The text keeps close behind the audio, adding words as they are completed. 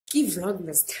Give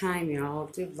Vlogmas time, y'all.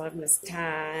 Give Vlogmas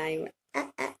time.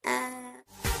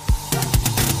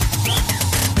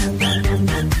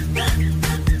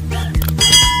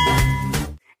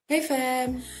 Hey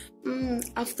fam,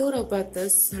 I've thought about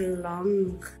this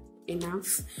long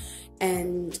enough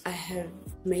and I have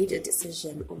made a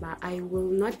decision about I will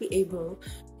not be able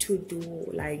to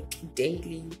do like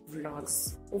daily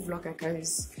vlogs. Vlogger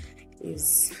guys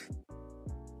is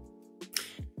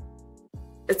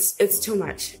it's too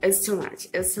much. It's too much.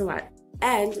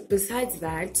 And besides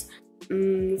that,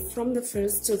 from the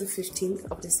 1st to the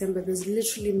 15th of December, there's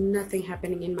literally nothing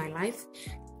happening in my life.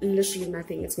 Literally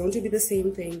nothing. It's going to be the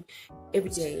same thing every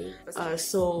day.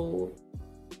 So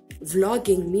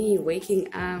vlogging me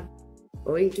waking up,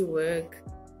 going to work,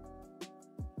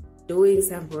 doing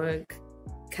some work,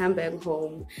 come back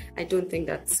home, I don't think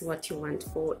that's what you want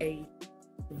for a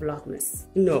vlogmas.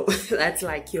 No, that's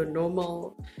like your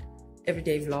normal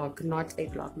everyday vlog, not a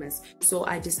vlogmas. So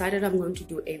I decided I'm going to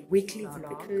do a weekly vlog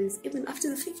because even after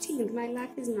the 15th my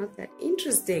life is not that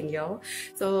interesting, yo.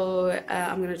 So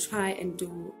I'm gonna try and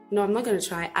do, no, I'm not gonna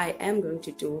try, I am going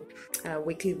to do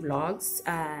weekly vlogs,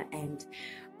 and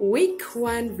week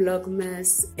 1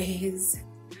 vlogmas is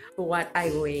what I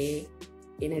wear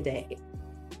in a day.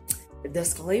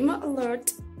 Disclaimer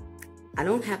alert, I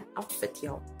don't have outfit,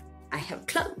 yo. I have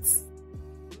clothes.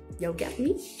 Y'all get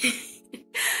me?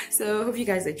 So I hope you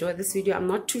guys enjoyed this video. I'm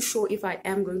not too sure if I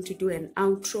am going to do an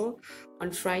outro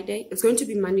on Friday. It's going to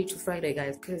be Monday to Friday,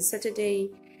 guys, because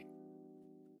Saturday,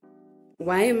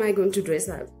 why am I going to dress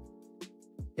up?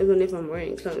 Even if I'm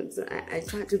wearing clothes, I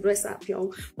try to dress up,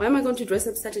 yo. Why am I going to dress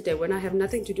up Saturday when I have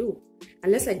nothing to do?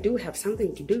 Unless I do have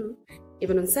something to do.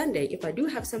 Even on Sunday, if I do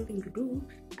have something to do,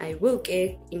 I will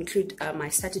include my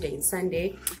Saturday and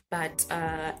Sunday. But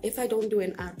if I don't do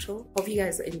an outro, hope you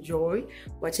guys enjoy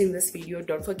watching this video.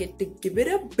 Don't forget to give it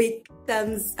a big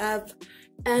thumbs up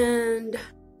and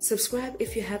subscribe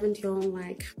if you haven't, y'all.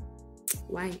 Like,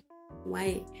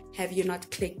 why have you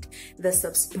not clicked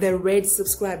the red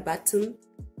subscribe button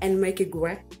and make it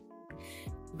grow?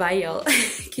 Bye, y'all.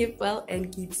 Keep well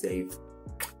and keep safe.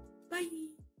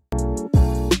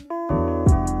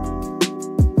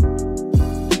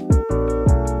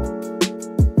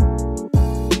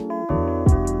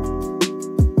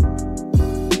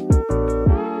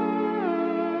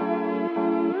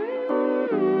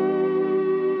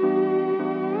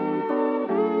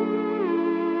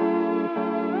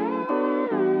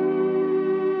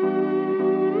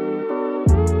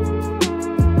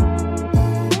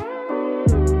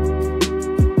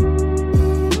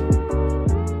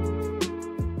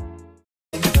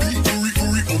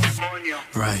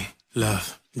 Right,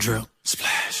 left, drill.